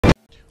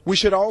We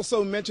should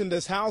also mention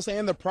this house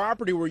and the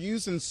property were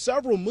used in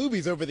several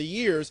movies over the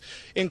years,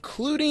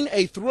 including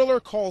a thriller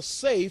called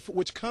Safe,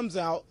 which comes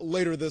out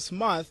later this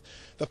month.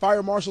 The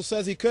fire marshal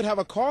says he could have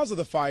a cause of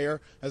the fire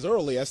as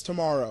early as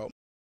tomorrow.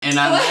 And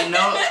on that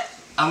note,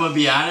 I'm gonna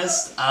be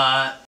honest,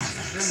 I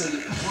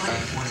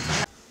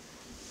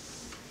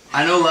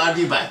know a lot of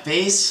you by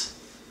face.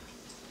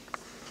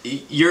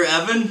 You're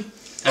Evan.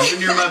 Evan,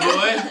 you're my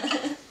boy.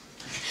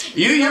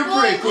 You're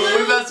pretty cool.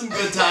 We've had some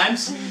good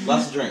times.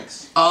 Lots of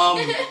drinks. Fuck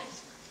you.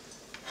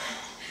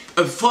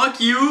 Fuck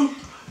you. And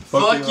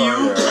fuck you.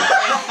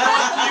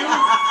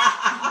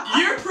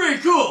 You're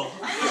pretty cool.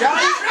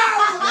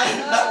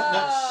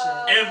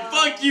 And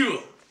fuck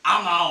you.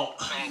 I'm out. All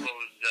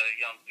those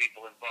young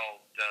people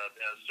involved,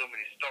 so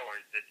many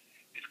stories that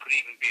this could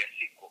even be a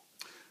sequel.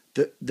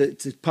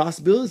 It's a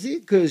possibility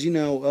because, you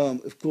know,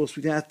 of course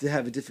we'd have to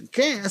have a different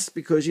cast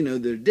because, you know,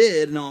 they're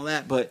dead and all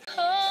that, but...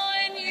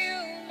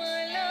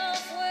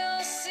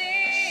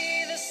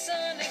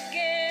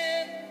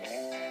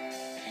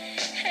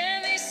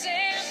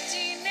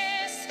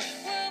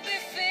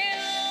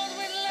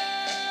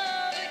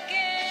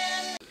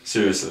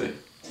 Seriously.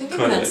 Look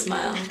at that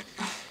smile.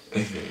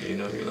 You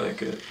know you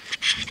like it.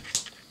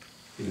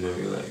 You know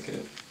you like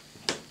it.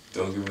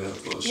 Don't give me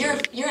that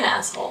bullshit. You're an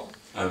asshole.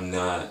 I'm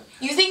not.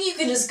 You think you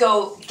can just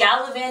go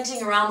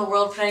gallivanting around the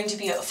world pretending to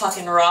be a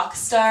fucking rock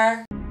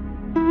star?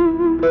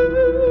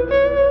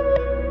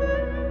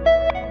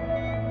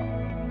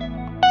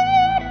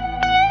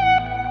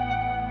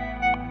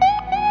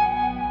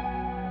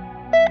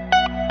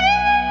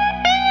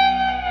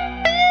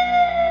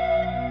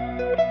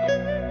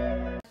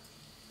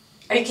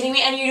 Are you kidding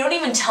me? And you don't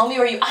even tell me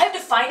where you... I have to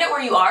find out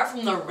where you are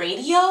from the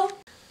radio?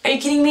 Are you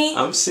kidding me?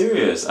 I'm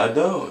serious. I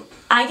don't.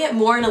 I get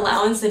more in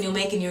allowance than you'll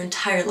make in your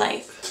entire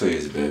life.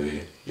 Please,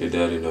 baby. Your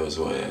daddy knows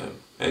who I am.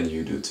 And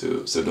you do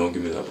too. So don't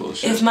give me that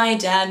bullshit. If my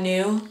dad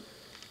knew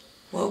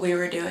what we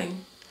were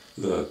doing...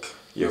 Look,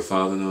 your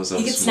father knows I'm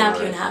smart. He could snap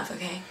you in half,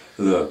 okay?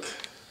 Look,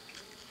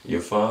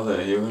 your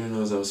father, he already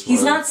knows I'm smart.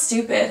 He's not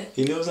stupid.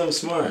 He knows I'm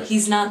smart.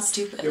 He's not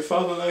stupid. Your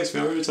father likes me.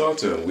 I already talked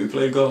to him. We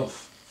play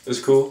golf. It's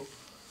cool.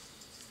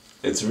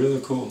 It's really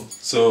cool.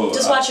 So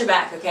just watch your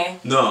back, okay?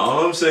 No,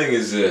 all I'm saying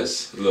is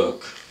this.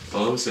 Look,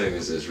 all I'm saying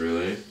is this,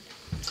 really.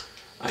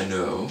 I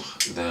know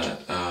that,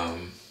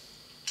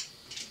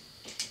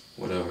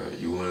 whatever,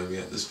 you wanted me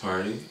at this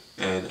party,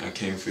 and I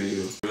came for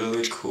you.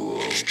 Really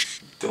cool.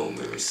 Don't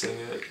make me sing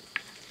it.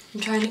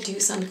 I'm trying to do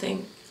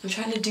something. I'm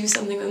trying to do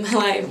something with my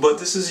life. But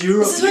this is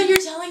Europe. This is what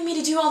you're telling me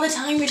to do all the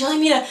time. You're telling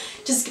me to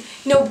just,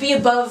 you know, be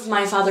above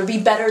my father, be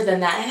better than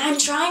that. And I'm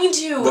trying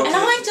to. But and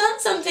now I've done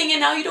something and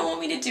now you don't want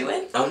me to do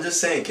it? I'm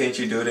just saying, can't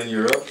you do it in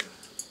Europe?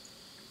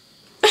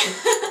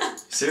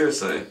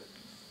 Seriously.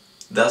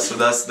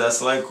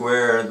 That's like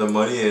where the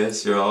money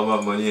is. You're all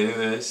about money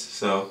anyways,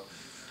 so.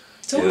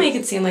 Don't make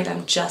it seem like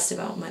I'm just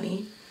about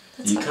money.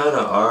 That's you kind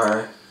of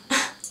are.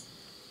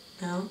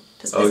 No,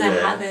 just because I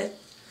have it.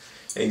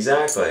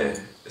 Exactly.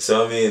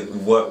 So I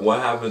mean, what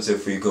happens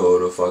if we go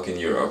to fucking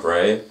Europe,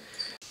 right?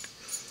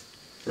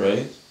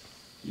 Right?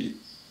 You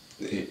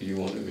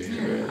want to be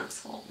here, You're right? an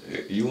asshole.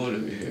 You want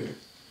to be here.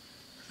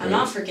 I'm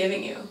not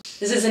forgiving you.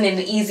 This isn't an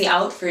easy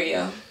out for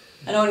you.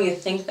 I don't want you to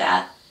think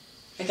that.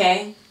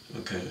 Okay?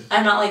 Okay.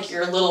 I'm not like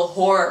your little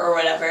whore or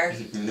whatever.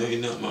 No,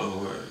 you're not my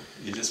whore.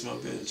 You're just my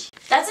bitch.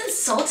 That's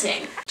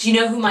insulting. Do you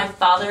know who my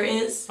father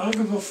is? I don't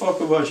give a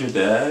fuck about your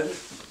dad.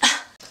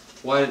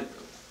 What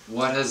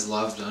has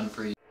love done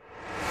for you?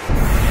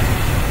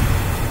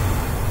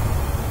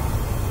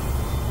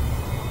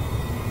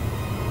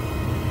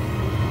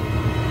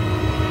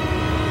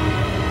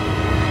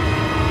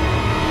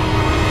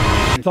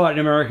 I thought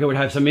America would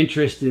have some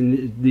interest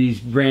in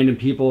these random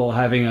people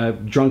having a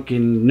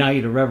drunken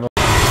night or whatever.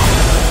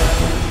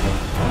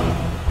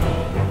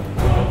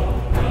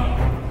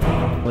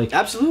 Like,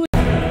 absolutely.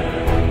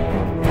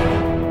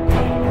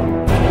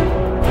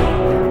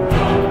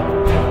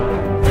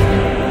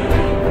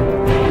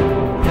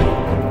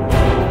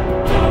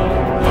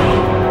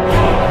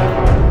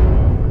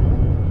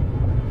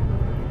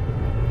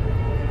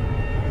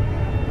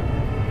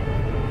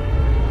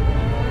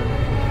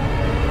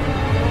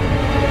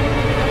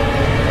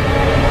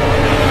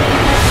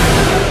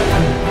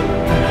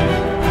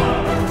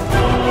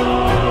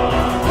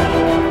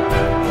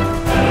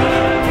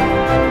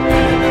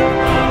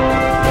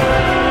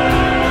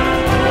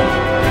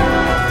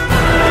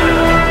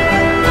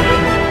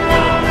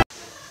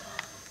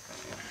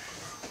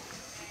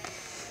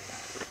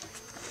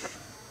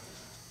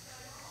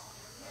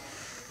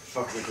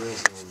 Fuck the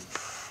girls doing?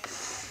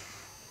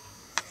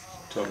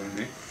 Talking to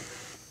me?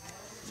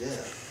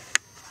 Yeah.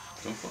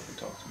 Don't fucking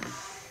talk to me.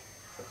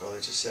 Fuck all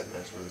that, just said, man,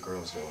 that's where the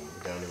girls going.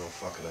 We're down there all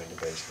fucking night in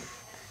the basement.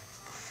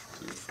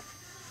 Dude.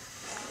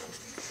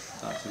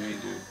 Not to me,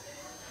 dude.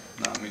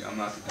 Not me. I'm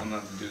not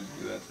the dude to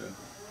do that to.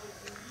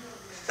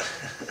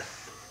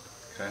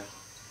 Okay?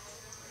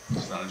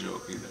 It's not a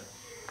joke either.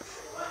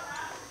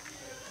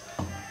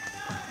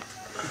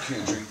 You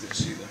can't drink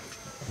this either.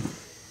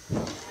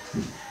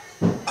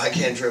 I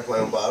can't drink my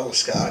own bottle of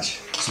scotch.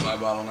 It's my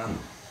bottle now.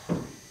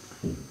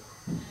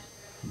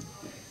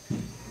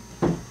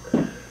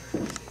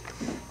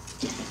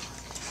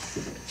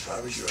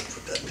 garbage, you gotta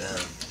put that down.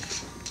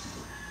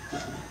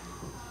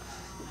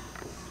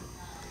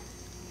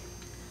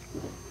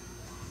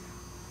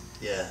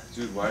 Yeah.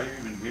 Dude, why are you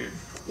even here?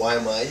 Why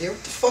am I here?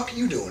 What the fuck are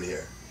you doing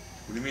here?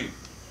 What do you mean?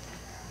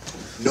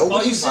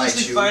 Nobody you invites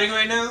seriously you. fighting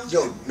right now?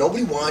 Yo,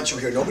 nobody wants you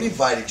here. Nobody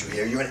invited you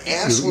here. You're an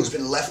asshole who's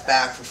been left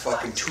back for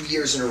fucking 2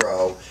 years in a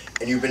row,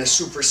 and you've been a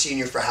super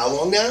senior for how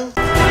long now?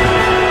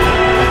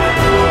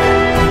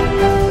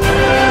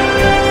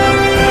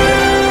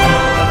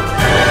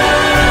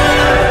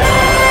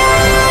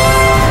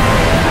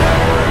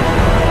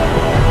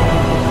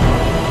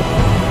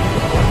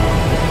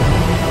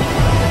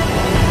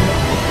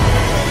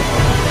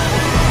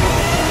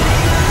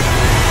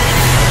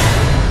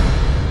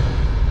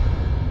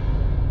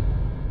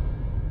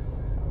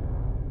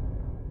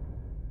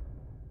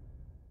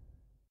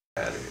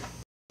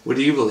 What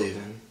do you believe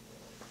in?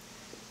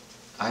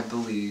 I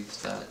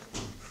believe that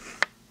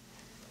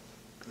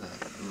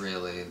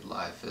really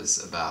life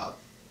is about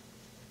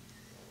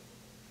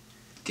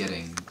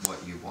getting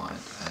what you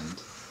want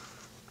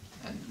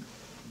and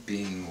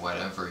being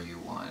whatever you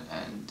want,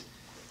 and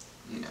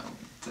you know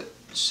that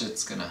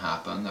shit's gonna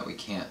happen that we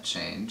can't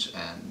change,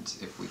 and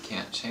if we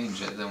can't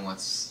change it, then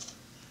what's...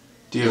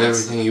 Do you have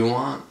everything you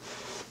want?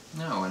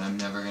 No, and I'm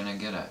never gonna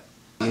get it.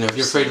 You know, if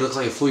you're afraid to look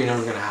like a fool, you're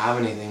never gonna have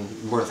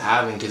anything worth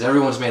having, because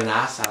everyone's made an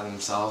ass out of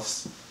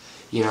themselves.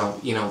 You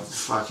know,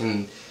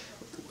 fucking,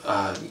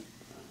 the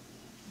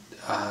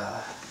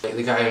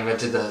guy who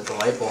invented the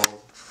light bulb,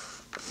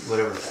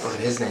 whatever fucking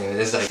his name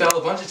is, like, fell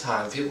a bunch of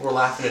times. People were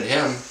laughing at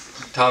him,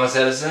 Thomas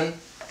Edison.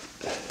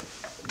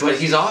 But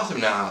he's awesome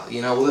now.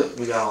 You know,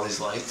 we got all these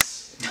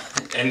lights,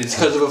 and it's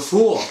because of a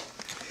fool.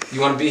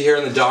 You want to be here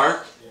in the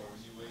dark?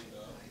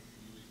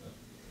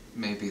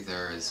 Maybe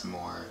there is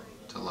more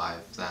to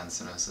life than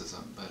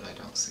cynicism, but I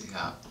don't see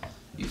how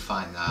you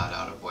find that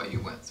out of what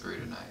you went through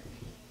tonight.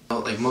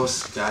 Well, like,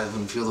 most guys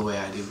wouldn't feel the way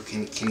I do, but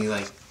can you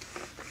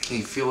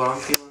feel what I'm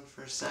feeling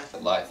for a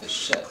sec? Life is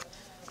shit,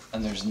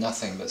 and there's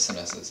nothing but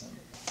cynicism.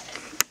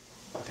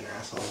 Fucking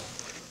asshole.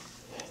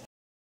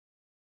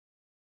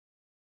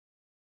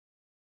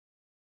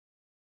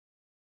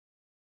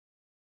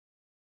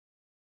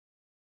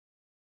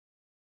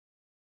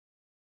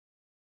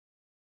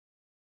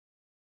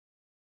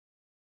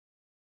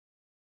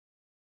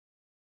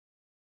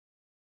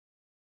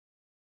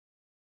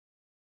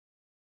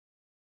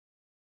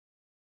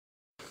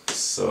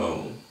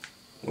 So,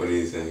 what do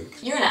you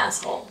think? You're an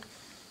asshole.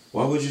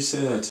 Why would you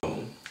say that to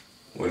him?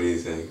 What do you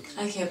think?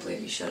 I can't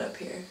believe you showed up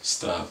here.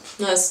 Stop.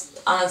 No,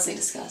 it's honestly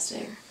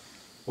disgusting.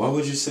 Why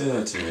would you say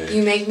that to me?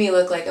 You make me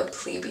look like a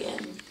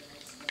plebeian.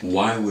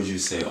 Why would you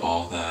say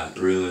all that,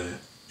 really?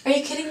 Are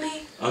you kidding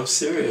me? I'm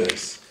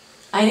serious.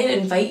 I didn't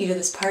invite you to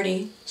this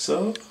party.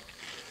 So?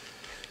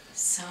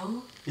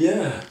 So?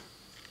 Yeah.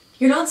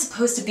 You're not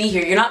supposed to be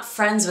here. You're not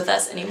friends with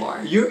us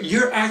anymore.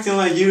 You're acting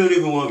like you don't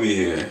even want me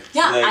here.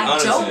 Yeah, like, I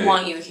honestly, don't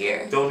want you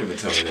here. Don't even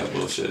tell me that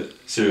bullshit.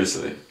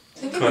 Seriously.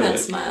 Look at that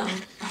smile.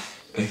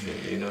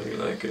 You know you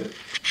like it.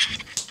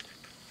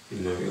 You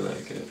know you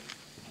like it.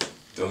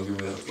 Don't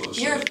give me that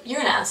bullshit. You're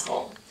an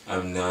asshole.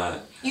 I'm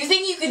not. You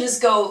think you can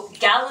just go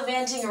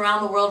gallivanting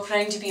around the world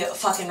pretending to be a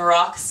fucking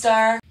rock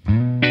star?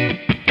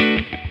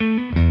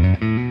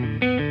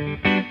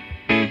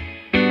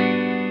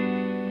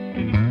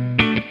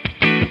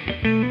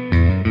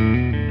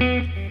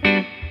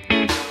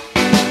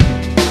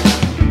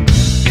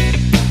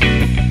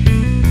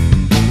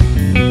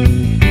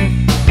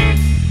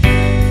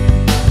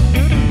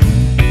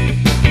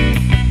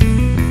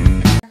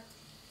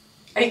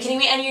 Are you kidding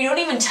me? And you don't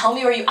even tell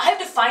me where you... I have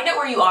to find out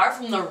where you are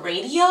from the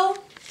radio?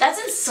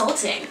 That's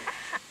insulting.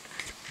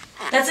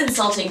 That's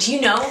insulting. Do you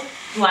know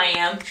who I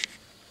am?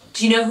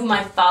 Do you know who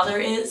my father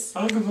is?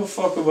 I don't give a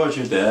fuck about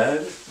your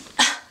dad.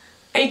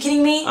 Are you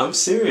kidding me? I'm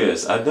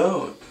serious. I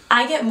don't.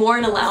 I get more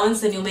in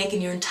allowance than you'll make in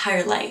your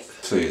entire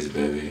life. Please,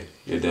 baby.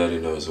 Your daddy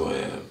knows who I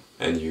am.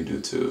 And you do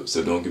too.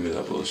 So don't give me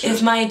that bullshit.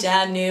 If my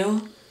dad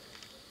knew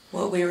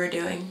what we were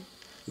doing...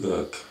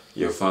 Look,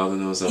 your father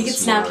knows I'm smart. He could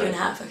snap you in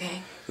half,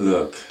 okay?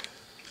 Look.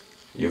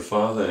 Your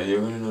father, he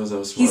already knows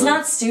I'm smart. He's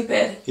not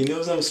stupid. He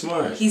knows I'm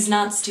smart. He's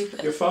not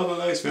stupid. Your father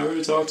likes me. I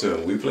already talked to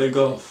him. We play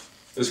golf.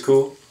 It's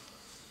cool.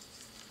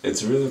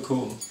 It's really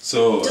cool.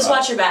 So just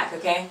watch your back,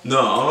 okay? No,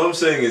 all I'm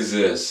saying is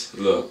this.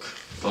 Look,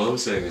 all I'm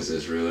saying is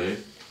this, really.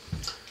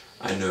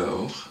 I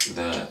know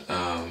that,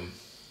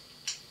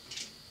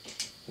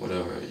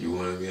 whatever, you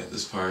wanted me at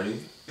this party,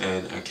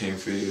 and I came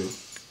for you.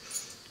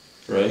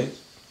 Right?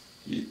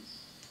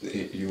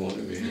 You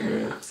wanted me here, You're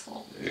an right?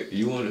 asshole.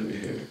 You wanted me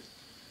here.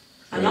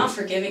 I'm not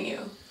forgiving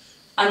you.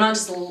 I'm not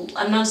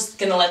just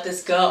gonna let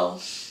this go.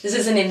 This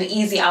isn't an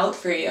easy out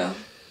for you.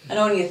 I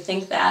don't want you to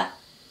think that.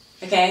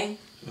 Okay?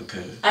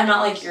 Okay. I'm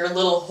not like your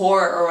little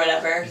whore or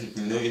whatever.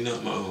 No, you're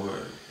not my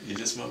whore. You're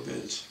just my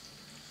bitch.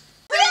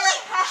 Really?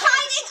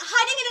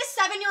 Hiding in his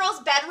 7-year-old's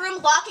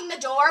bedroom, locking the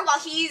door while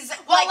he's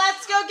Well,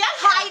 let's go get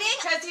him, hiding?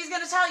 because he's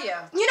gonna tell you.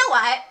 You know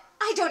what?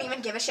 I don't even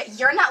give a shit.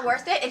 You're not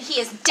worth it, and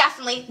he is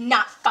definitely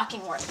not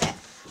fucking worth it.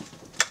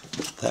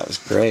 That was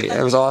great.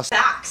 That was awesome.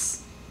 Facts.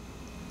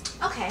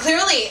 Okay.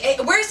 Clearly,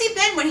 where's he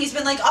been when he's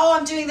been like, oh,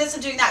 I'm doing this,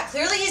 I'm doing that?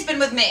 Clearly he's been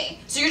with me.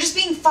 So you're just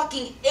being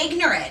fucking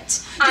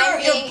ignorant.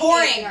 You're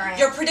boring. Ignorant.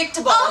 You're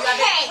predictable. Okay.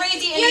 You have a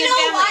crazy Indian you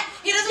know family. What?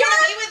 He doesn't want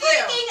to be with you.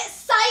 You're a freaking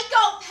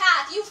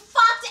psychopath. You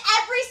fucked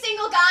every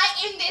single guy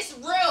in this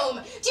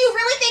room. Do you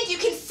really think you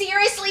can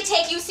seriously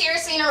take you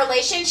seriously in a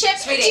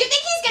relationship? Sweetie. Do you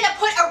think he's gonna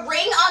put a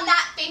ring on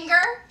that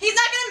finger? He's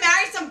not gonna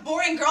marry some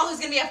boring girl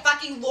who's gonna be a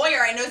fucking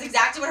lawyer and knows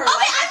exactly what her Okay,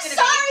 life I'm is gonna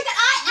be. sorry that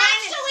I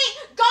actually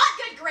got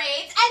good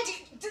grades and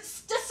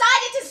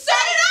decided to So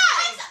did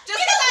I! Just you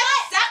know because what?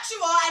 I'm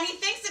sexual and he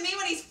thinks of me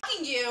when he's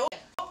fucking you.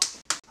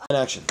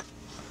 Action.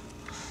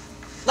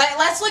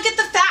 Let's look at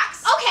the facts.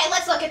 Okay,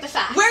 let's look at the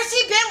facts. Where's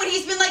he been when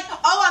he's been like,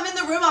 oh, I'm in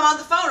the room, I'm on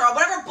the phone, or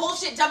whatever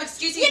bullshit dumb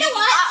excuse he's You know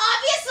making what? up.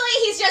 Obviously,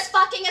 he's just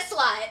fucking a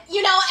slut.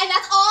 You know, and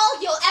that's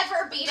all you'll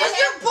ever be to him. Because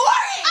you're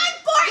boring! I'm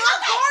boring!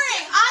 You're Okay.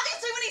 boring!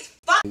 Obviously when he's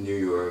fucking New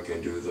York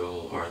and do the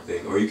whole art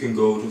thing, or you can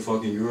go to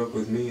fucking Europe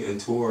with me and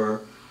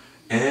tour,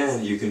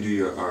 and you can do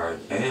your art.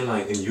 And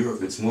like in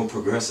Europe, it's more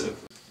progressive.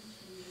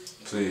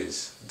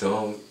 Please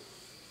don't.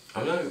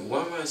 I'm not.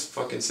 Why am I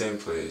fucking saying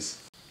please?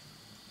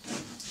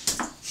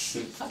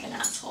 Fucking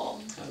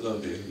asshole. I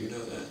love you. You know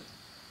that.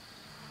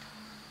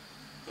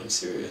 I'm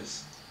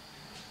serious.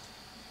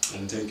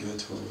 I'm taking you on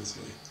tour with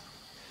me.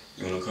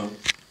 You wanna come?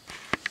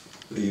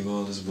 Leave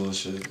all this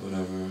bullshit,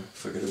 whatever.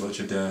 Forget about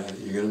your dad.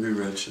 You're gonna be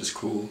rich. It's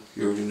cool.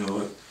 You already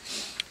know it.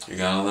 You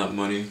got all that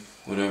money.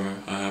 Whatever.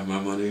 I have my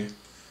money.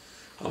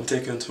 I'm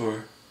taking a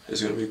tour.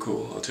 It's gonna be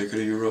cool. I'll take you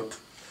to Europe.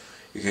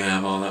 You can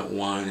have all that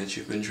wine that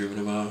you've been dreaming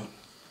about.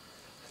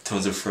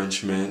 Tons of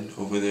French men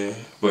over there,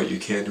 but you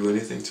can't do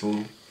anything to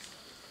them.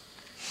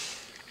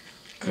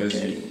 Cause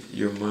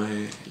you're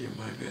my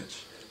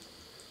bitch.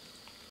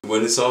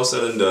 When it's all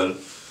said and done,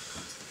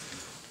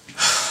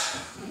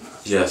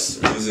 yes,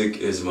 music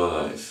is my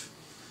life.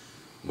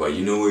 But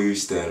you know where you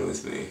stand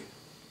with me.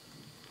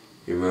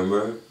 You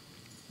remember?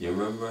 You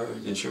remember?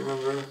 Didn't you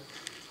remember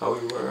how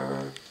we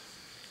were?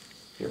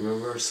 You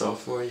remember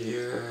sophomore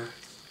year?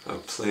 I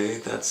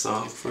played that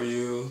song for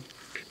you.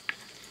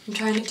 I'm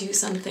trying to do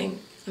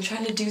something. I'm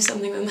trying to do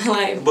something with my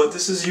life. But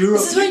this is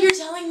Europe. This is what you're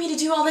telling me to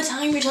do all the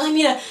time. You're telling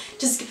me to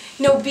just,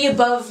 you know, be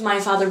above my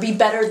father, be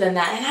better than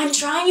that. And I'm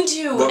trying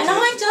to. But and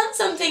now I've done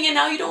something and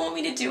now you don't want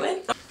me to do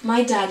it.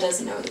 My dad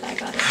doesn't know that I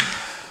got it.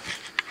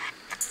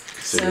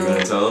 So you're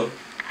gonna tell him?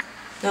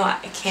 No, I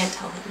can't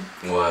tell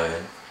him. Why?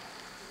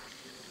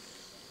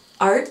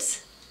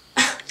 Art?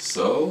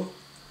 So?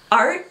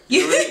 Art?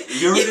 You already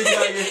got your...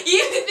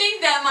 You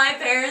think that my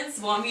parents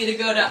want me to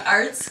go to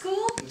art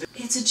school?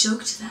 It's a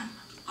joke to them.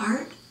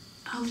 Art?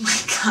 Oh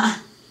my god.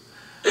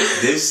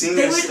 They've seen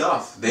their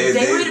stuff. They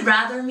would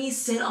rather me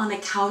sit on a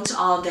couch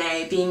all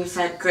day being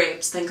fed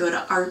grapes than go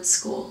to art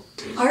school.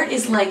 Art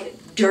is like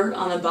dirt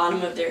on the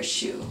bottom of their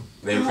shoe.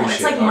 They No,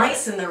 it's like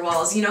mice in their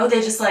walls, you know?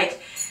 They just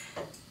like...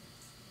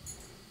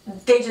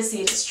 They just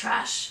see it as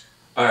trash.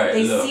 Alright,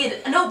 They look. see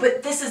it... No,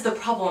 but this is the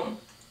problem.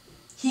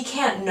 He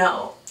can't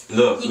know.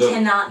 Look, He look.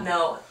 cannot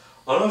know.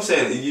 All I'm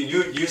saying,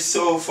 you're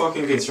so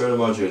fucking concerned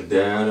about your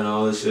dad and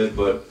all this shit,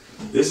 but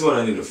this is what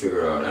I need to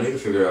figure out. I need to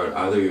figure out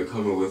either you're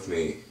coming with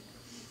me,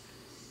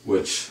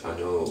 which I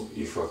know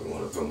you fucking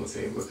want to come with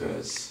me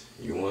because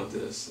you want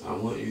this. I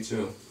want you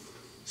too.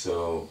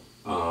 So,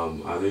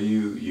 either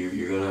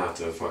you're gonna have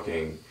to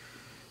fucking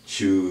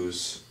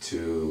choose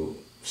to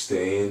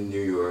stay in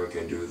New York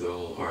and do the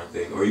whole art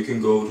thing, or you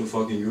can go to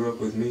fucking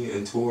Europe with me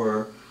and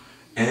tour,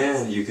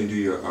 and you can do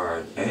your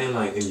art. And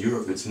like in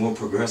Europe, it's more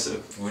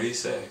progressive. What do you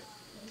say?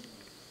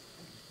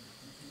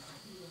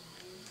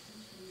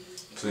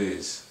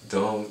 Please,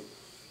 don't.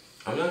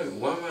 I'm not.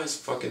 Why am I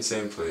fucking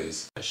saying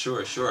please?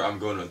 Sure, I'm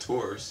going on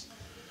tours,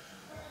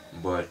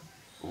 but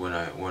when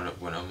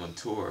I'm on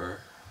tour,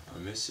 I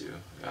miss you.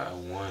 I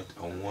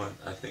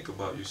think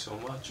about you so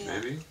much,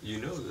 baby. You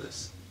know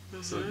this.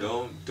 So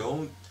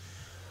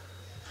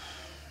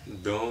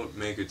don't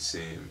make it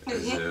seem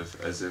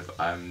as if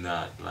I'm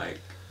not like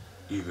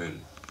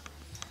even.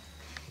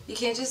 You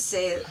can't just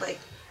say it like,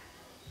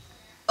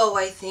 oh,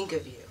 I think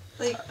of you.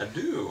 Like, I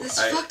do. It's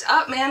fucked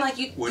up, man. Like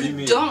you. What do you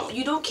mean?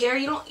 You don't care.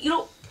 You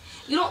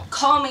don't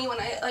call me when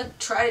I like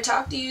try to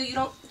talk to you. You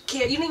don't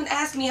care. You don't even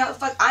ask me how the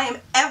fuck I am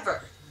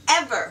ever.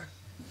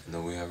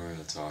 No, we haven't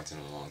really talked in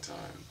a long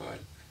time, but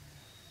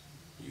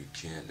you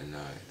can't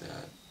deny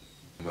that.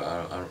 But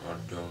I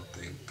don't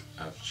think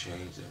I've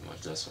changed that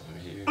much. That's why I'm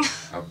here.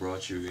 I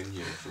brought you in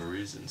here for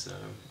reasons.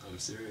 I'm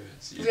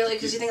serious. Really?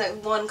 Because you think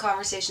like one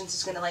conversation's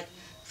just gonna like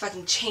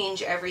fucking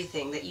change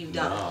everything that you've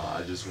done? No,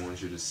 I just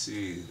want you to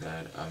see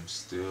that I'm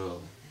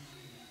still.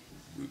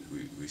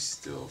 We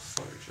still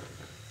fuck each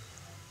other.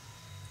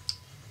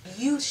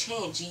 You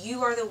changed.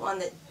 You are the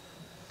one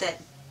that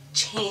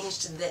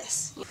changed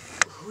this.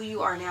 Who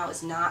you are now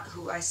is not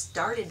who I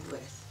started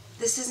with.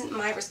 This isn't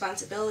my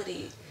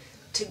responsibility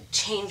to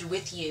change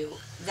with you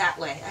that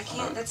way. I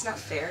can't. That's not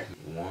fair.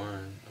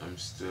 Warren, I'm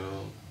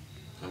still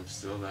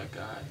that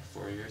guy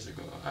 4 years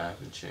ago. I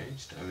haven't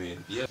changed. I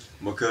mean, yeah.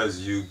 Because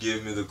you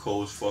give me the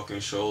cold fucking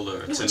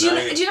shoulder.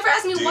 Tonight, do you ever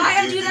ask me why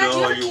I do that? Do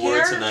you ever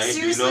care? Tonight?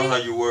 Seriously? Do you know how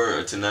you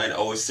were tonight?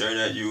 I was staring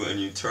at you and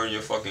you turn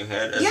your fucking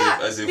head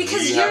as if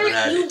because we haven't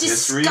had you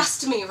history.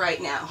 disgust me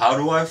right now. How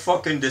do I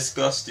fucking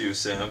disgust you,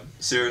 Sam?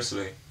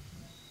 Seriously.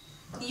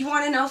 You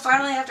want to know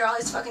finally after all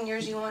these fucking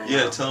years? You want to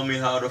know? Yeah, tell me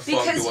how the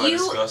fuck do I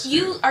disgust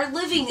you? You are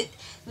living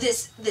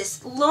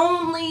this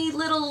lonely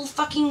little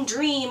fucking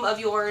dream of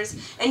yours,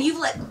 and you've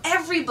let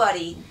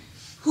everybody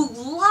who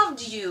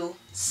loved you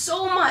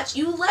so much,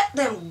 you let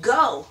them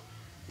go.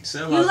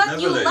 Sam, I've never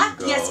let you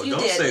go. Yes, you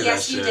Don't did. say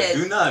Yes, that you shit.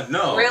 did. Do not.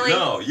 No. Really?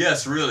 No.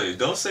 Yes, really.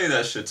 Don't say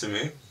that shit to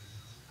me.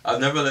 I've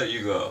never let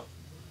you go.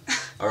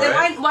 All then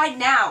right? why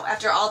now,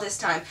 after all this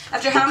time?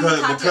 After how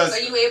many cocktails are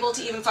you able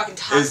to even fucking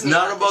talk to me It's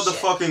not about the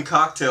shit? fucking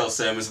cocktail,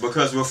 Sam. It's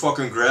because we're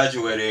fucking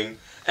graduating,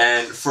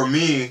 and for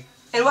me...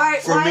 And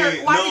why did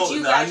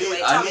you graduate?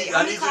 Tell me.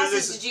 How many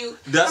classes did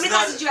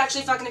you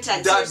actually fucking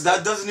attend?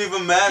 That doesn't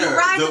even matter. You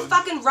ride the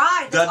fucking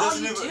ride. That's all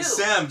you do.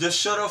 Sam, just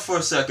shut up for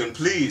a second,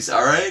 please,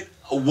 alright?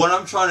 What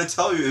I'm trying to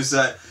tell you is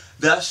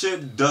that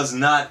shit does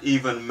not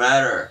even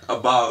matter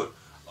about,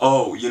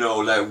 oh, you know,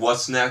 like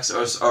what's next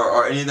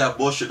or any of that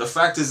bullshit. The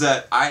fact is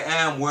that I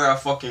am where I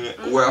fucking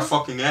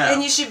am.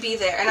 And you should be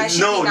there, and I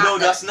should be not No,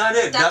 there. that's not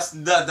it.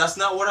 That's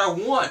not what I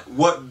want.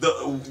 What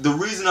the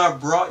reason I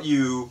brought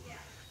you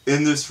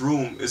in this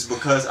room is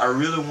because I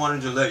really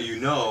wanted to let you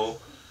know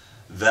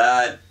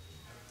that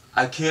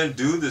I can't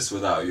do this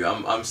without you.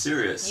 I'm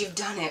serious. You've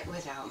done it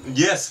without me.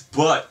 Yes,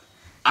 but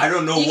I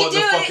don't know what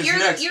the fuck is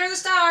next. You're the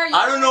star.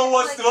 I don't know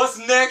what's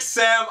next,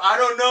 Sam. I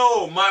don't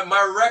know.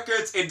 My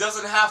records, it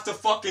doesn't have to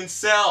fucking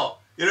sell.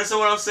 You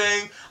understand what I'm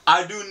saying?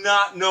 I do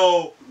not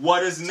know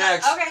what is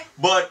next. Okay.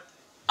 But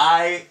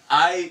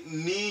I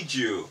need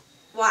you.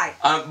 Why?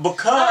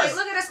 Because. All right,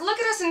 look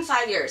at us in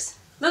 5 years.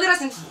 Look at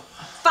us in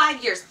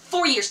 5 years,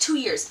 4 years, 2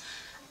 years.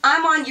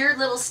 I'm on your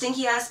little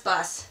stinky ass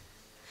bus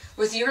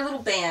with your little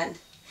band,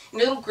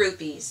 your little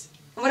groupies.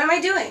 And what am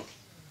I doing?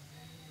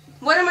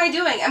 What am I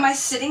doing? Am I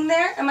sitting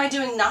there? Am I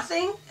doing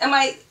nothing? Am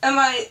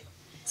I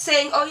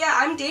saying, oh yeah,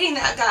 I'm dating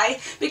that guy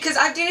because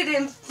I've dated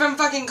him from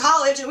fucking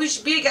college and we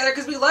should be together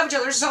because we love each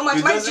other so much.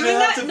 Am I doing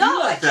that?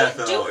 No, I can't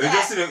do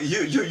that. It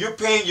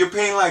doesn't. You're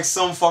paying like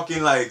some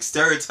fucking like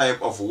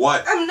stereotype of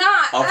what. I'm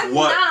not. Of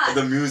what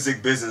the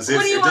music business is.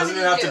 It doesn't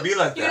have to be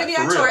like that. You're gonna be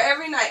on tour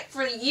every night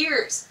for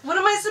years. What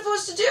am I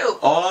supposed to do?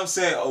 All I'm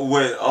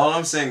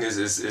saying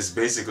is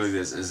basically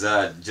this: is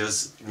that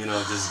just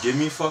give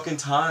me fucking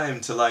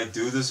time to like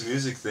do this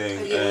music thing.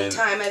 I've given you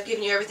time. I've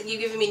given you everything.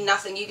 You've given me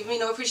nothing. You've given me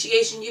no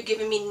appreciation. You've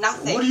given me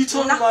nothing. What are you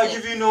talking about? I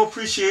give you no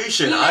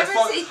appreciation. You never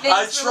say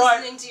thanks for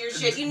listening to your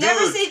shit. You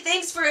never say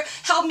thanks for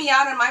helping me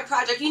out on my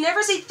project. You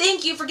never say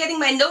thank you for getting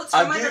my notes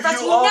from my professor. I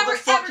give you all the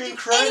fucking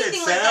credit,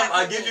 Sam.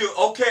 I give you.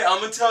 Okay,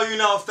 I'm gonna tell you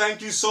now.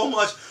 Thank you so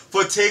much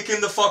for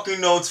taking the fucking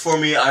notes for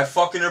me. I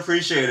fucking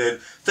appreciate it.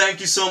 Thank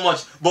you so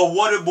much. But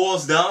what it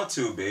boils down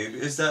to, babe,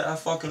 is that I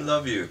fucking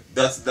love you.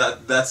 That's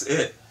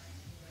it.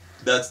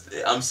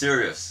 I'm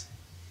serious.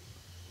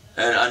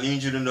 And I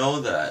need you to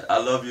know that. I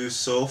love you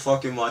so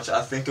fucking much.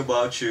 I think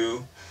about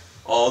you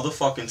all the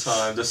fucking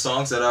time. The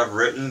songs that I've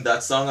written,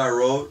 that song I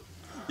wrote,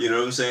 you know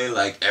what I'm saying?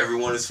 Like,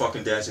 everyone is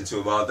fucking dancing to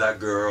about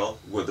that girl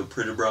with the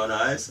pretty brown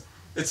eyes.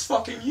 It's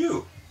fucking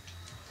you.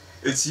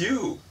 It's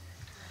you.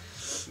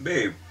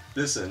 Babe,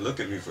 listen, look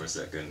at me for a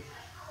second.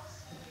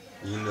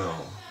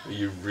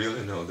 You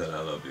really know that I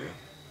love you.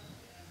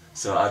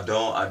 So I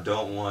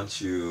don't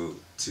want you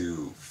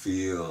to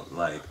feel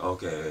like,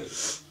 okay,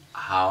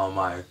 how am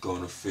I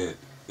gonna fit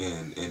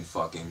in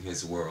fucking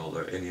his world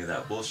or any of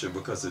that bullshit,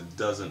 because it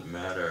doesn't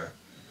matter,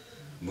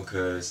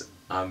 because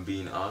I'm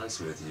being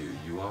honest with you.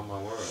 You are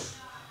my world.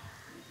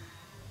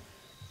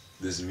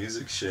 This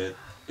music shit,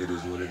 it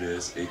is what it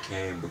is. It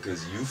came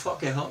because you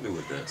fucking helped me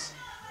with this.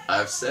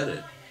 I've said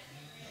it.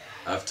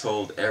 I've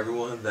told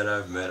everyone that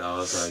I've met, I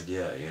was like,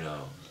 yeah,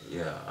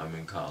 I'm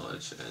in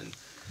college and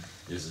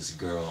there's this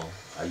girl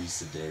I used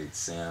to date,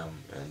 Sam,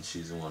 and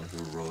she's the one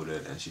who wrote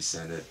it, and she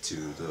sent it to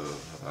the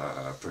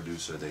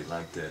producer. They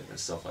liked it and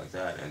stuff like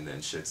that, and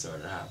then shit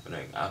started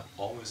happening. I've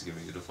always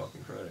given you the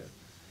fucking credit.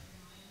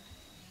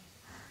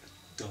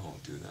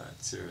 Don't do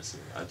that, seriously.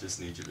 I just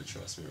need you to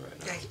trust me right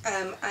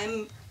now.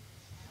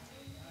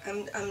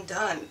 I'm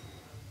done.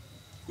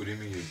 What do you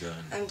mean you're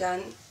done? I'm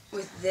done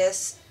with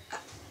this.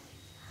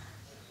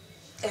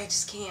 I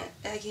just can't.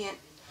 I can't.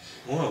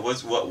 What?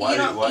 Why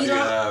do you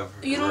have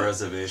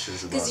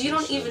reservations about this? Because you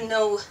don't even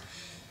know.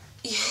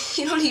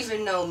 You don't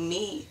even know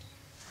me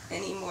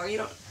anymore. You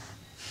don't.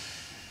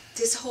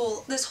 This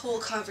whole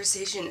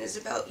conversation is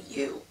about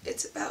you.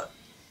 It's about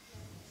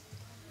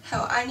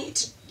how I need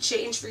to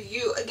change for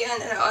you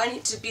again, and how I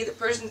need to be the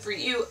person for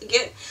you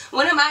again.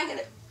 When am I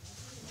gonna?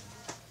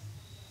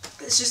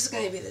 It's just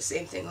gonna be the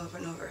same thing over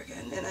and over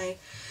again, and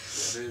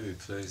Baby,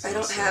 please I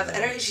don't have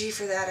energy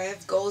for that. I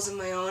have goals of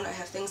my own. I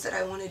have things that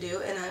I want to do,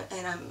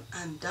 and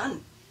I'm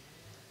done.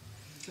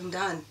 I'm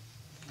done.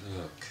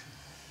 Look.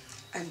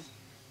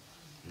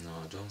 No,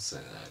 don't say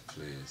that,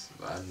 please.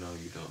 I know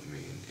you don't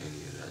mean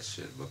any of that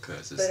shit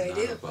because it's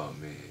not about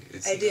me.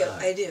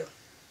 I do.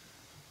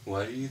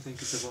 Why do you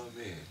think it's about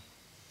me?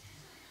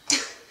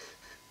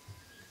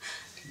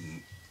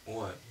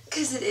 What?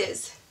 Because it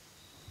is.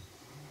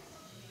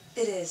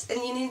 It is.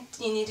 And you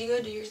need to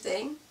go do your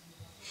thing.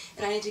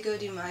 And I need to go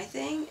do my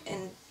thing.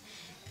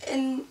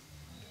 And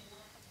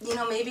you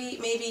know,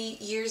 maybe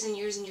years and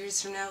years and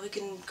years from now we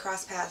can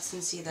cross paths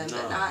and see them,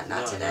 but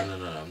not today. No,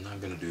 I'm not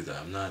gonna do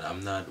that.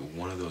 I'm not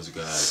one of those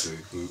guys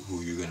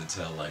who you're gonna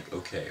tell like,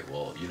 okay,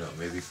 well, you know,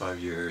 maybe 5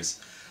 years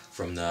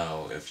from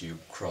now, if you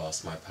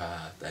cross my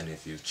path and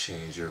if you've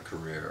changed your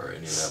career or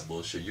any of that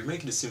bullshit, you're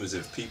making it seem as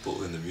if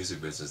people in the music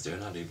business, they're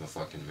not even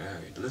fucking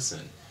married.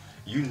 Listen,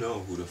 you know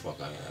who the fuck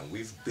I am.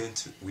 We've been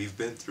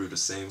through the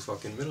same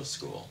fucking middle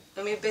school.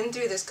 And we've been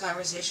through this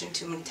conversation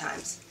too many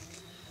times.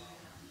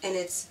 And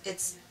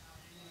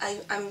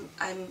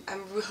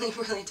I'm really,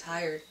 really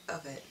tired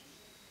of it.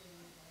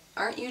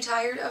 Aren't you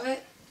tired of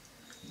it?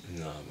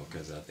 No,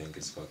 because I think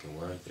it's fucking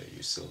worth it.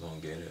 You still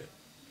don't get it.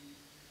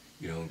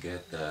 You don't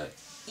get that.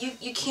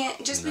 You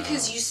can't, just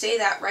because you say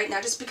that right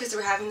now, just because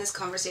we're having this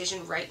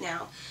conversation right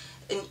now,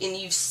 and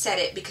you've said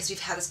it because we've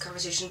had this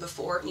conversation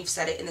before, and you've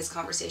said it in this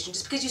conversation,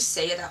 just because you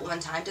say it that one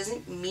time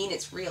doesn't mean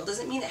it's real,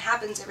 doesn't mean it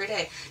happens every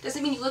day,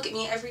 doesn't mean you look at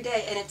me every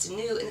day and it's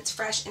new and it's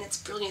fresh and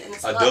it's brilliant and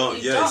it's love.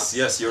 Don't,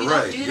 yes, you're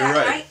right, you're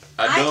right.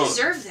 I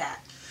deserve that.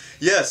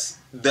 Yes,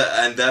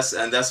 and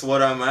that's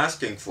what I'm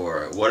asking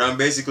for. What I'm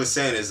basically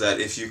saying is that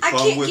if you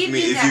come with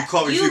me, if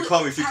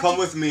you come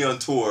with me on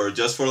tour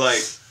just for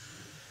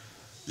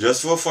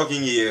a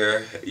fucking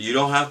year, you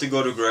don't have to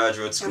go to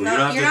graduate school. You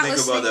don't have to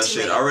think about that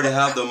shit. I already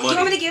have the money. You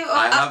want me to give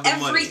up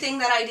everything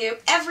that I do?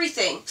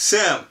 Everything.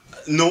 Sam,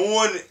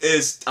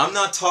 I'm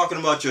not talking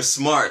about your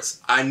smarts.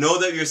 I know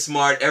that you're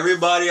smart.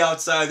 Everybody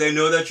outside, they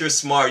know that you're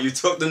smart. You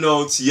took the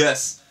notes,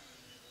 yes.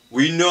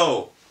 We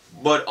know.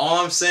 But all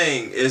I'm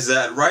saying is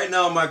that right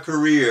now my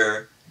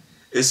career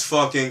is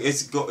fucking,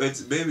 it's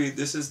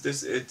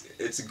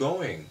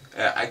going.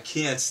 I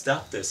can't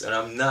stop this, and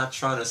I'm not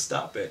trying to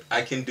stop it.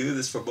 I can do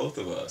this for both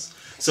of us.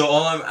 So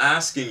all I'm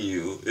asking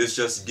you is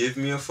just give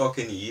me a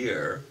fucking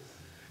year.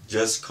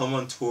 Just come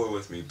on tour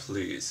with me,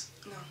 please.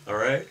 No.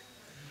 Alright?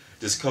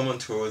 Just come on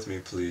tour with me,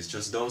 please.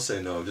 Just don't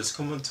say no. Just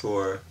come on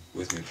tour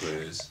with me,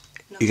 please.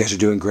 You guys are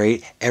doing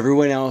great.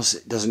 Everyone else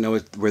doesn't know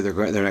where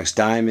their next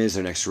dime is,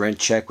 their next rent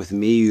check. With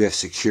me, you have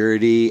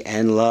security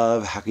and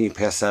love. How can you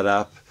pass that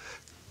up?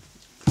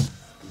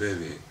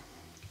 Baby,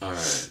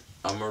 alright.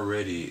 I'm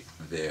already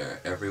there.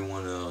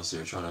 Everyone else,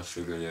 they're trying to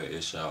figure their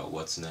ish out,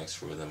 what's next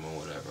for them or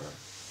whatever.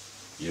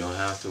 You don't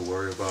have to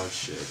worry about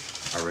shit.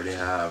 I already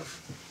have...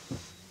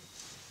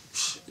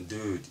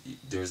 Dude,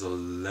 there's a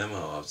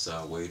limo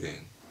outside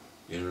waiting.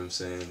 You know what I'm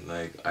saying?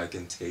 Like, I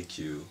can take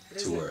you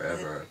to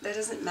wherever. That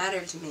doesn't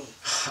matter to me.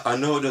 I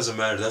know it doesn't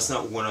matter. That's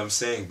not what I'm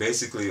saying.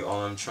 Basically,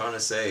 all I'm trying to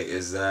say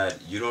is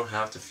that you don't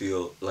have to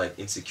feel like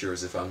insecure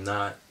as if I'm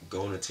not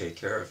going to take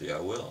care of you. I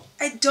will.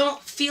 I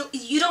don't feel,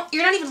 you're not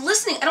even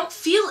listening. I don't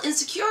feel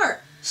insecure.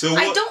 So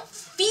what? I don't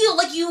feel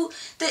like I'm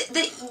not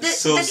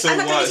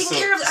going to be taken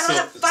care of. I don't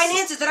have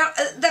finances.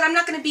 That I'm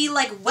not going to be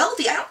like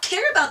wealthy. I don't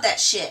care about that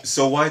shit.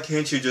 So why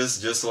can't you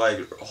just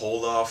like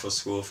hold off of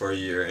school for a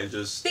year and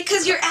just?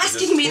 Because you're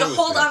asking me to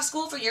hold off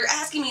school for. You're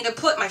asking me to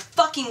put my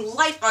fucking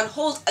life on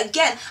hold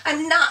again.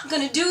 I'm not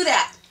going to do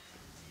that.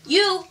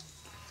 You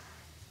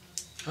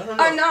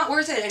are not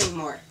worth it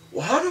anymore.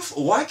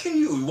 Why can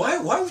you?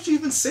 Why would you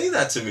even say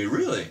that to me?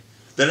 Really?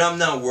 That I'm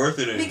not worth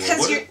it anymore?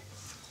 Because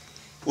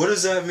what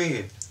does that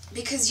mean?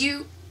 Because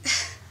you're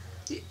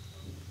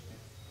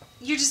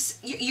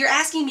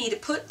asking me to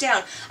put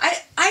down.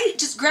 I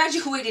just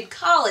graduated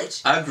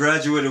college. I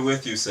graduated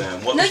with you,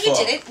 Sam. What no, the fuck?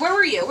 you didn't. Where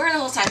were you? Where the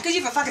whole time? Because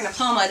you have a fucking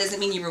diploma doesn't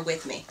mean you were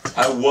with me.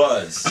 I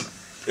was.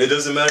 It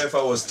doesn't matter if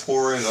I was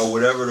touring or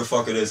whatever the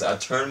fuck it is. I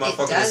turned my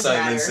fucking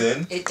assignments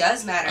in. It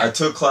does matter. I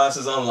took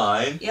classes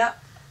online. Yep.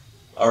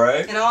 All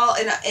right.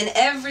 And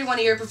every one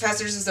of your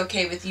professors is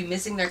okay with you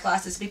missing their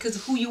classes because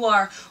of who you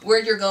are, where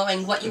you're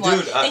going, what you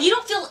want, and you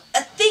don't feel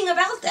a thing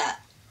about that.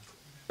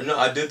 No,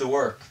 I did the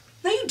work.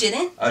 No, you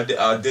didn't. I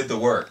did the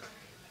work.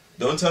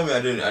 Don't tell me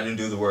I didn't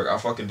do the work. I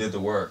fucking did the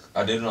work.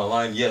 I did it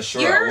online. Yeah,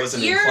 sure. I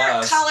wasn't in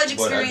class. Your college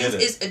experience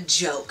is a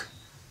joke.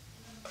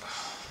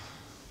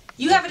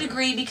 You have a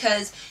degree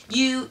because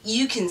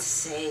you can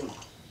sing.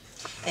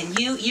 And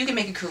you can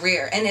make a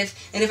career. And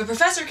if a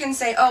professor can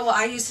say, "Oh, well,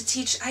 I used to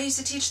teach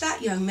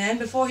that young man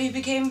before he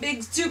became a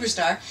big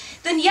superstar,"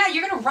 then yeah,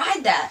 you're gonna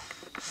ride that.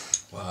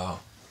 Wow.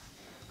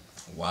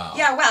 Wow.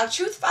 Yeah, wow.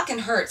 Truth fucking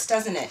hurts,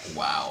 doesn't it?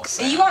 Wow.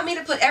 Sam. And you want me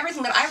to put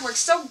everything that I worked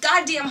so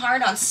goddamn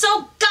hard on,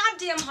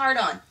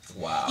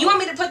 Wow. You want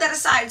me to put that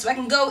aside so I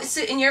can go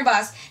sit in your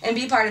bus and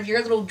be part of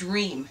your little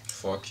dream.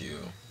 Fuck you.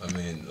 I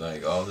mean,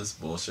 like, all this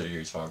bullshit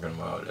you're talking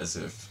about as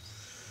if...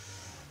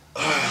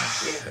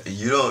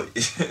 You don't...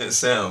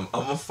 Sam,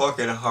 I'm a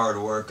fucking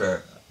hard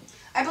worker.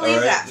 I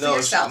believe that for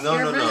yourself.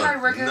 You're a really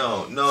hard worker.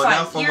 No,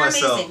 not for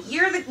myself.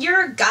 You're amazing.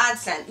 You're a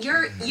godsend.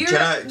 You're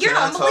Can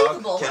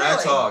unbelievable. Can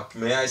I talk?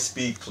 May I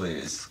speak,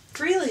 please?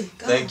 Freely.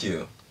 Go. Thank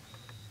you.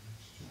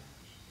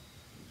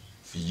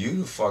 for you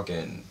to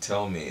fucking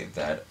tell me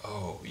that,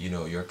 oh, you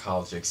know, your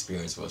college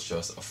experience was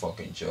just a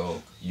fucking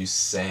joke. You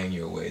sang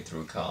your way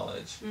through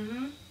college.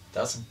 Mm-hmm.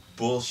 That's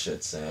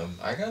bullshit, Sam.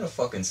 I got a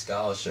fucking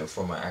scholarship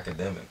for my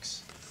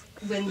academics.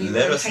 When we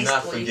Let were in us high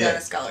not school, forget. you got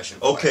a scholarship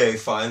for Okay, it.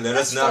 fine. Let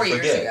That's us not 4 years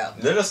forget. ago.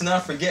 Let us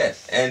not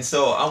forget. And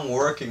so I'm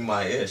working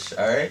my ish,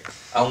 alright?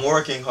 I'm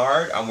working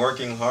hard.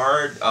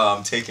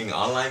 Taking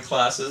online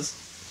classes,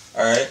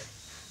 alright?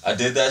 I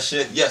did that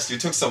shit. Yes, you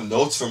took some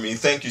notes for me.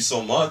 Thank you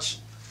so much.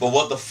 But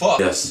what the fuck?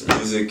 Yes,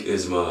 music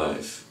is my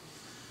life.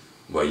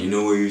 But you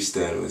know where you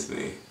stand with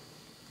me.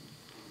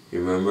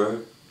 You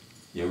remember?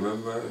 You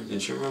remember?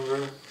 Didn't you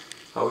remember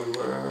how we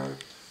were?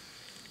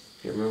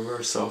 You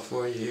remember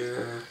sophomore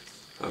year?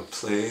 I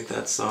played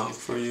that song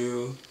for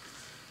you.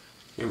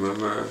 You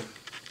remember?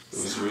 It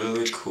was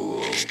really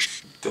cool.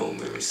 Don't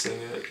make me sing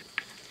it.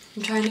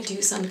 I'm trying to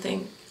do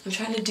something. I'm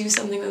trying to do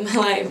something with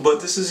my life. But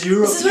this is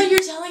Europe. This is what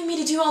you're telling me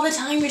to do all the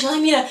time. You're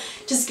telling me to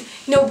just,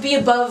 you know, be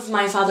above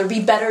my father,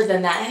 be better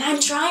than that. And I'm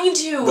trying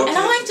to. But and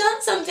now I've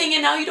done something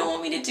and now you don't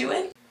want me to do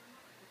it?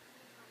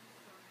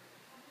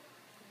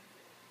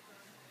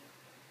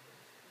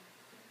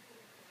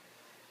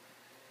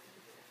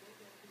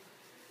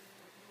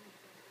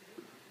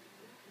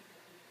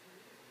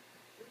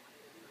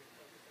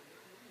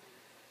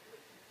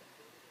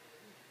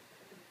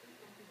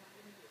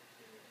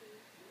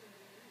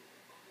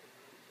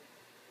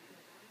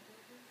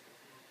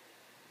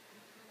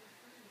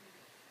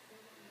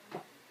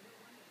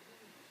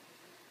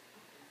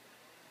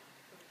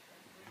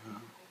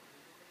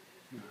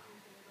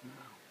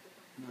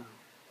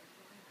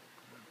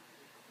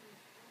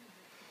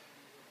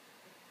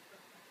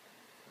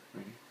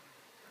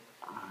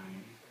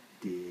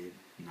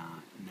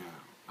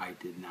 I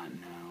did not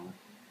know.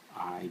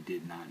 I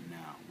did not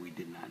know. We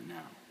did not know.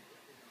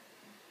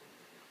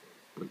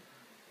 But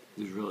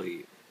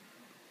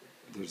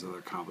there's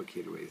other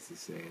complicated ways to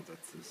say it.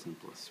 That's the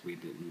simplest. We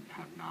didn't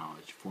have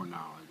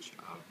foreknowledge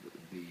of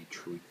the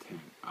true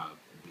intent of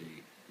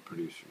the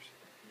producers.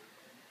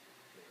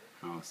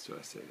 How else do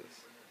I say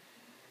this?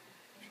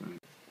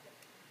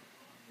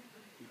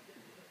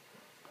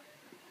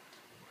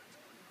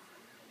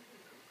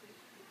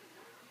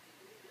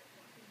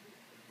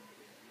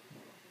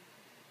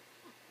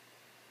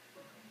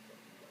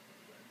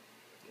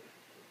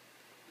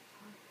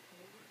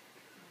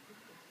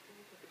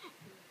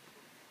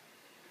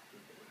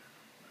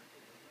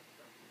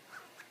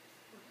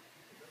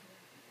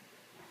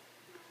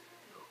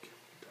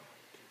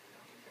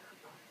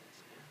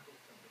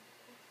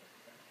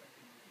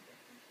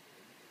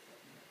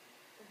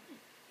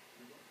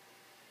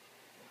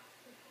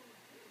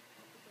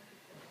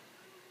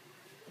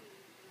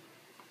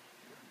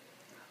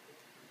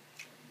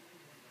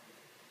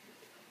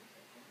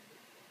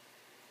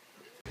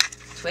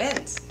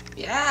 Twins.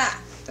 Yeah,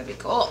 that'd be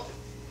cool.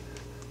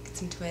 Get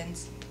some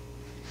twins.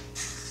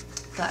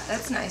 But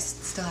that's nice,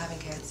 still having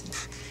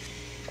kids.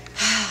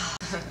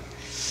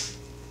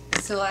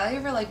 So I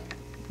ever like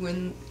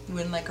win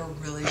like a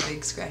really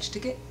big scratch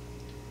ticket?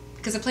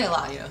 Because I play a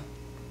lot, you know.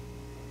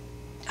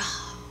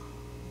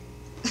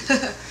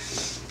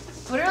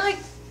 What are like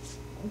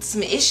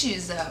some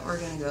issues that we're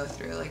gonna go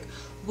through? Like,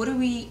 what do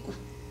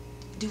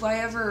I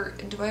ever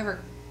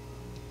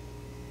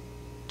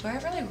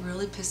like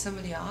really piss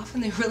somebody off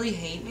and they really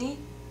hate me?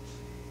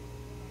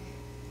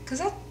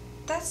 Cause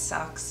that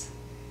sucks.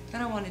 I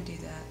don't want to do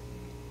that.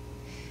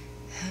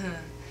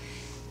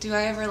 Do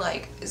I ever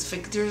like,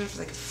 there's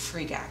like a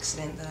freak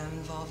accident that I'm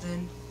involved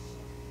in?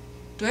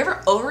 Do I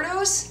ever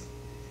overdose?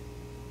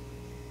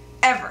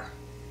 Ever?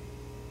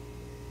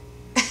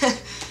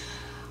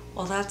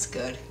 Well, that's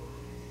good.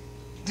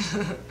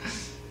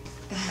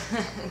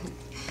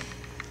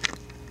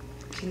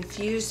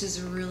 Confused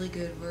is a really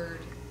good word.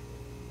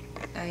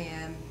 I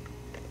am.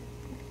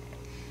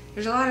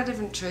 There's a lot of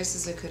different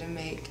choices I could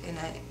make, and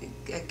I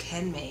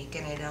can make,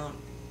 and I don't.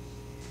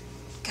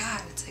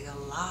 God, it's like a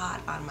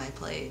lot on my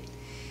plate.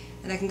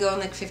 And I can go in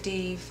like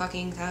 50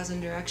 fucking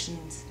thousand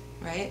directions,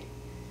 right?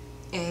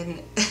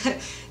 And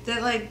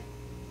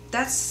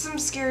that's some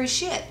scary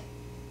shit.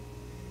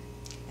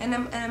 And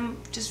I'm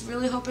just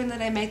really hoping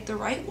that I make the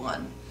right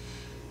one.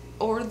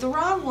 Or the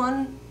wrong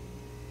one,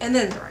 and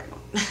then the right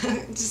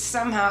one. Just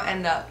somehow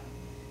end up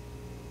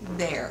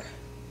there.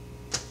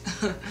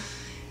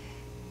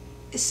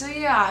 So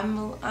yeah, I'm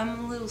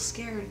a little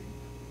scared.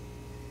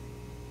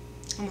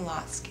 I'm a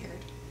lot scared.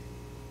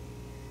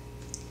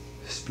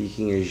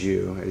 Speaking as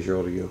your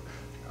older you,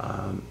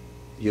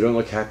 you don't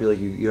look happy. Like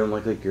you don't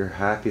look like you're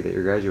happy that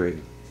you're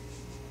graduating.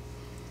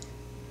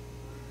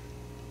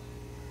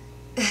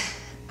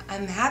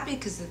 I'm happy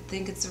because I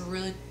think it's a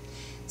really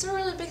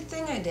big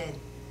thing I did.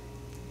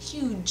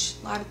 Huge.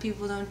 A lot of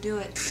people don't do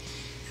it.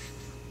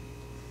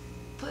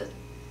 But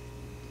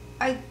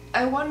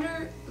I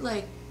wonder,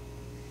 like,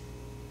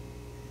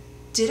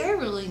 did I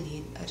really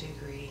need a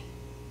degree?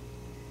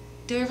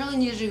 Do I really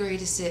need a degree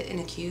to sit in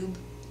a cube,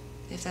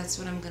 if that's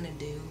what I'm gonna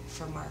do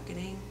for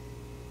marketing?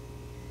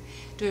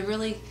 Did I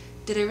really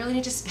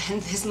need to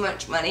spend this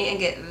much money and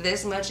get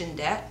this much in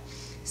debt?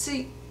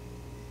 See,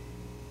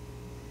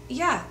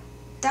 yeah,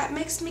 that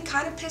makes me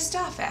kind of pissed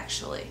off,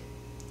 actually.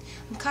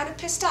 I'm kind of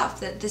pissed off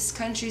that this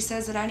country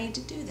says that I need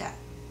to do that,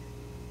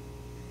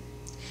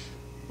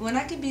 when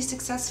I could be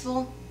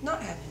successful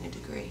not having a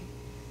degree.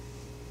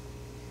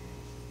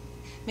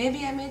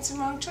 Maybe I made some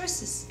wrong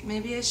choices.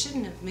 Maybe I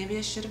shouldn't have. Maybe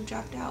I should have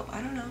dropped out.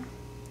 I don't know.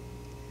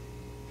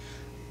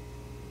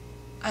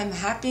 I'm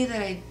happy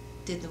that I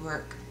did the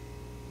work.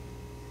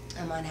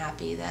 I'm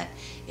unhappy that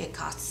it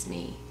costs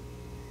me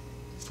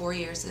 4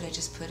 years that I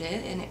just put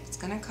in, and it's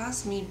gonna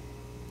cost me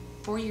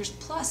 4 years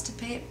plus to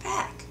pay it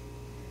back.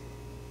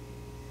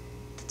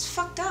 That's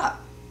fucked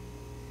up.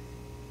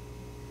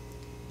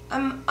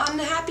 I'm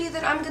unhappy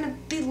that I'm gonna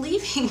be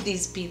leaving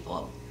these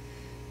people.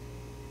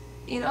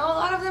 You know, a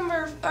lot of them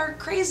are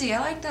crazy. I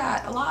like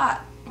that a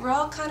lot. We're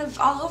all kind of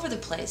all over the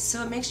place,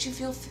 so it makes you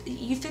feel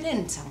you fit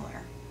in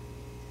somewhere.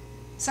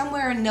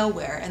 Somewhere and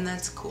nowhere, and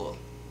that's cool.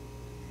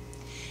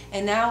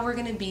 And now we're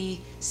gonna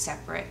be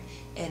separate,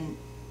 and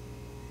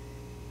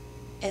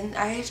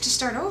I have to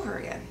start over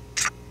again.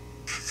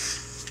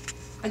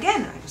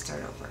 Again, I have to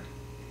start over.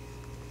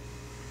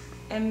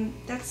 And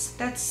that's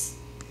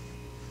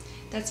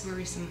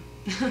worrisome.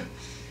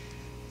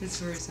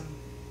 That's worrisome.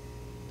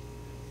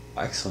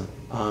 Excellent.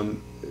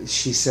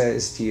 She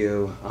says to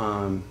you,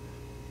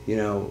 you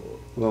know,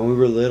 when we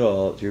were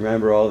little, do you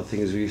remember all the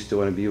things we used to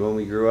want to be when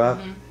we grew up?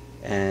 Mm-hmm.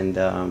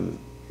 And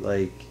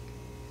like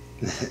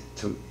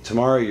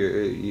tomorrow,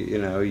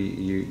 you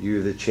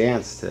have the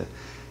chance to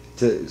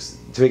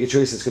make a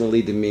choice that's going to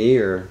lead to me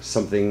or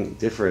something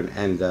different,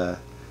 and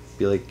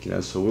be like, you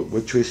know, so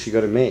what choice you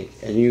got to make?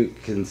 And you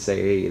can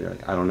say, you know,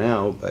 I don't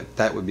know, but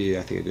that would be,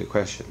 I think, a good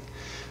question.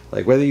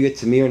 Like whether you get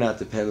to me or not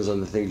depends on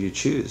the things you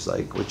choose.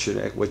 Like what's your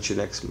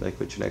next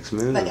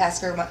move? Like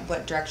ask her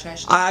what direction I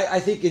should. I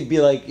think it'd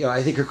be like, you know,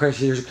 I think her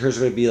question is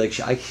going to be like,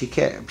 she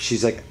can't.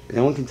 She's like,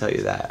 no one can tell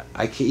you that.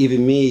 I can't.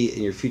 Even me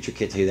in your future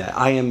can't tell you that.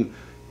 I am,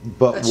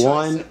 but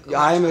one.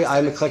 I'm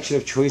a collection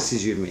of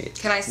choices you've made.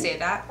 Can I say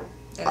that?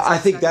 I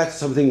think that's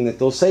something that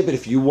they'll say. But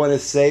if you want to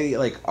say,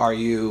 like, are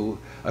you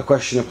a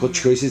question of what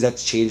choices,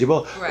 that's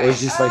changeable, right. Or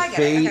it's just like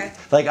fate. Okay.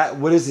 Like,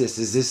 what is this?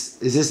 Is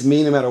this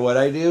me no matter what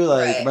I do?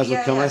 Like, I might as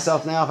well kill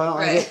myself now if I don't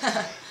like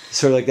it.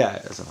 Sort of like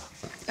that. That's all.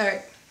 All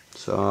right.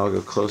 So I'll go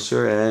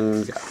closer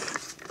and go.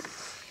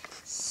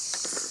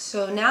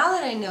 So now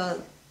that I know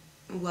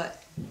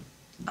what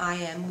I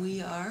am,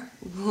 we are,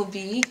 will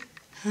be,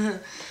 do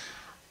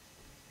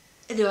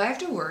I have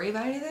to worry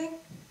about anything?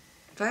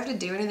 Do I have to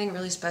do anything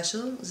really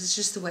special? Is this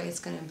just the way it's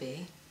gonna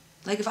be?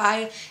 Like if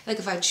I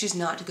choose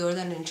not to go to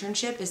that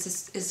internship, is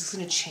this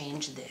gonna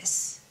change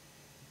this?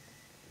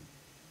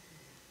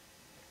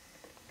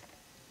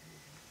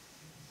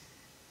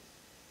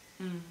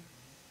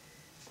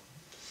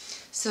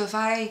 So if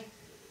I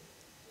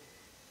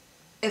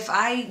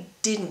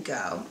didn't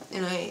go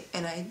and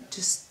I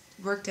just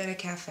worked at a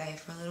cafe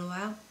for a little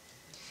while,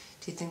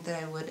 do you think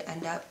that I would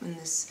end up in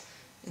this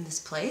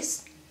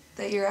place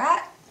that you're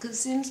at? Because it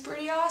seems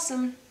pretty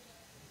awesome.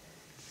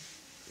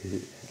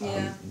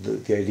 Yeah.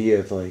 The idea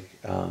of like,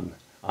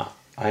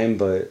 I'm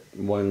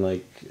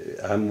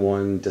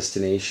one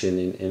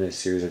destination in a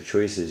series of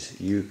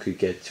choices. You could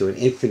get to an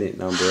infinite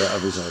number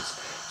of results.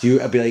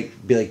 I'd be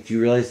like, do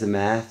you realize the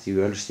math? Do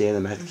you understand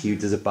the math? Mm-hmm.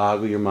 Does it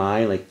boggle your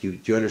mind? Like, do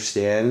you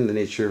understand the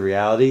nature of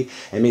reality?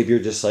 And maybe you're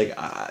just like,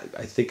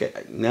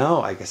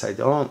 no, I guess I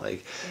don't.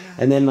 Like,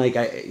 and then like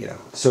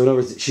so in other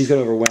words, she's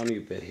gonna overwhelm you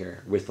a bit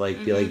here with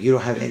like, be like, you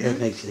don't have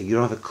you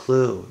don't have a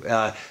clue,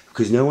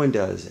 because no one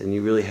does, and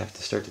you really have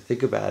to start to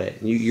think about it.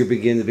 And you're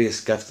beginning the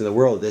biggest gift in the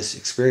world, this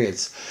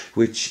experience,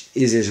 which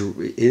is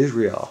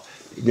real.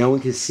 No one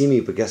can see me,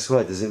 but guess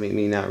what? It doesn't make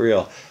me not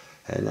real.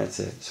 And that's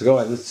it. So go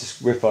ahead, let's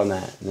just riff on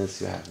that, and let's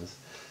see what happens.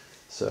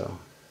 So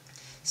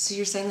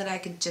you're saying that I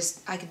could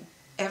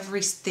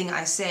everything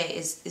I say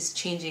is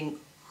changing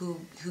who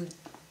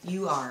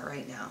you are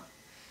right now.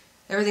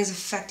 Everything's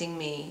affecting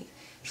me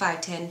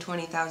 5, 10,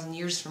 20,000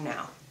 years from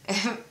now.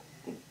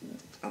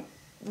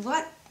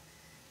 What?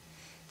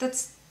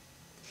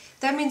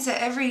 That means that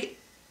every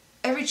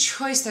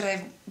choice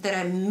that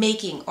I'm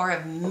making or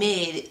I've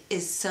made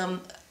is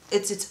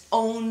its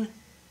own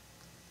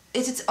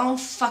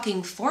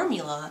fucking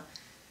formula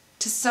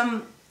to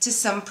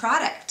some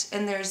product,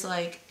 and there's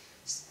like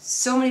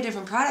so many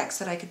different products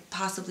that I could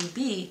possibly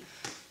be.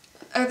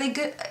 Are they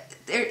good?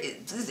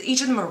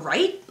 Each of them are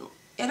right.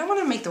 I don't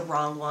want to make the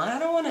wrong one. I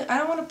don't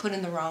want to put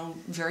in the wrong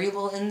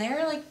variable in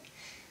there. Like,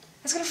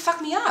 that's gonna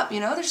fuck me up. You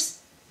know,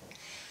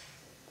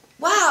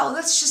 wow,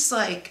 that's just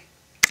like,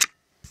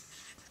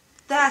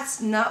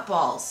 that's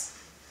nutballs.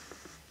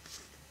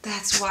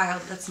 That's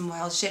wild. That's some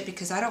wild shit,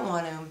 because I don't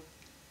want to.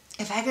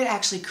 If I could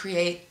actually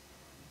create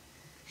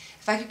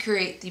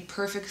the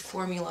perfect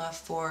formula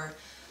for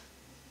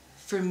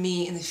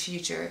me in the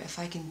future, if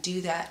I can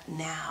do that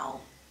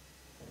now,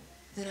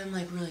 then I'm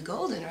like really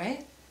golden,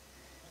 right?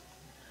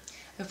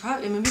 We could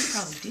probably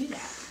do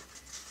that.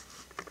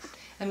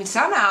 I mean,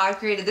 somehow I've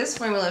created this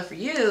formula for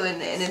you,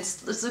 and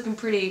it's looking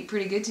pretty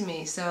good to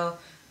me. So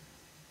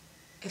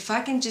if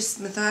I can just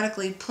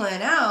methodically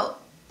plan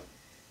out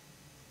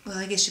Well,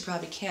 I guess you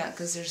probably can't,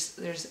 because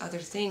there's other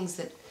things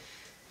that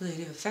really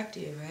do affect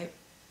you, right?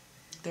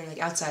 They're like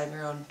outside of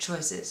your own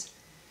choices.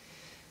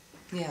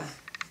 Yeah.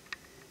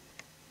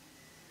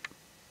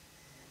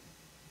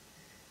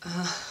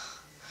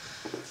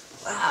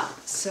 Wow.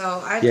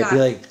 So I Yeah, got. be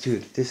like,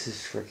 dude, this is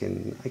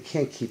freaking. I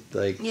can't keep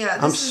like. Yeah,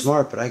 I'm this is-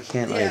 smart, but I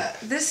can't Yeah,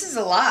 this is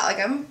a lot. Like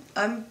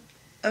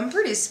I'm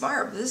pretty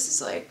smart, but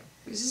this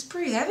is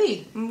pretty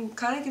heavy. I'm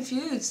kind of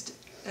confused.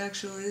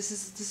 Actually, this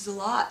is a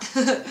lot.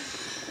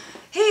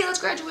 Hey, let's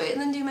graduate and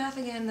then do math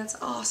again. That's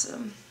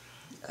awesome.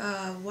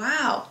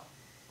 Wow.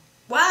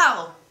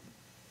 Wow.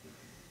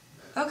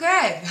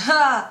 Okay.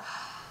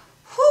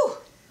 Whew.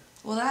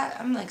 Well,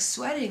 I'm like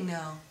sweating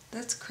now.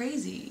 That's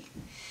crazy.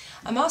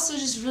 I'm also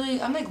just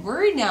really, I'm like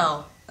worried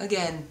now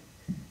again.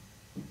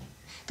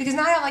 Because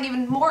now I have like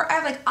even more, I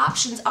have like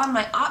options on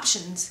my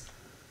options.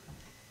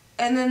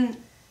 And then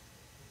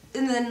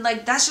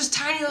like that's just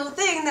tiny little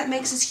thing that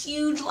makes this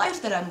huge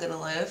life that I'm gonna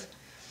live.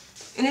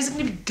 And is it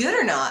gonna be good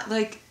or not?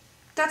 Like,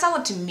 that's all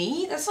up to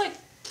me? That's like,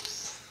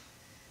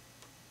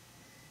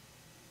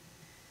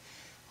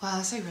 wow,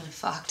 that's like really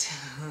fucked.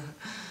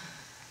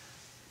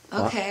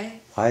 Okay.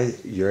 Why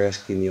you're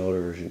asking the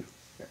older version?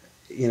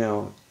 You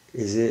know,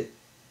 is it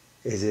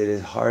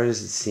as hard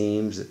as it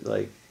seems?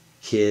 Like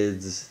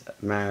kids,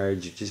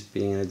 marriage, just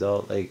being an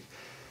adult. Like,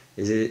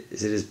 is it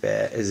as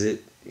bad? Is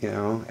it, you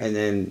know? And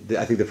then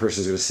I think the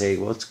person's going to say,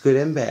 well, it's good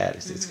and bad.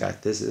 It's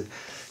got this,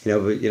 you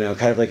know. But you know,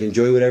 kind of like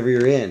enjoy whatever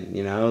you're in.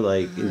 You know,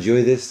 like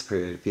enjoy this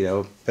period. You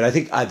know. But I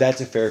think that's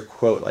a fair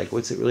quote. Like,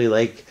 what's it really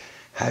like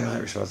having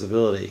that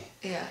responsibility?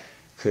 Yeah.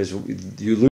 Because you lose.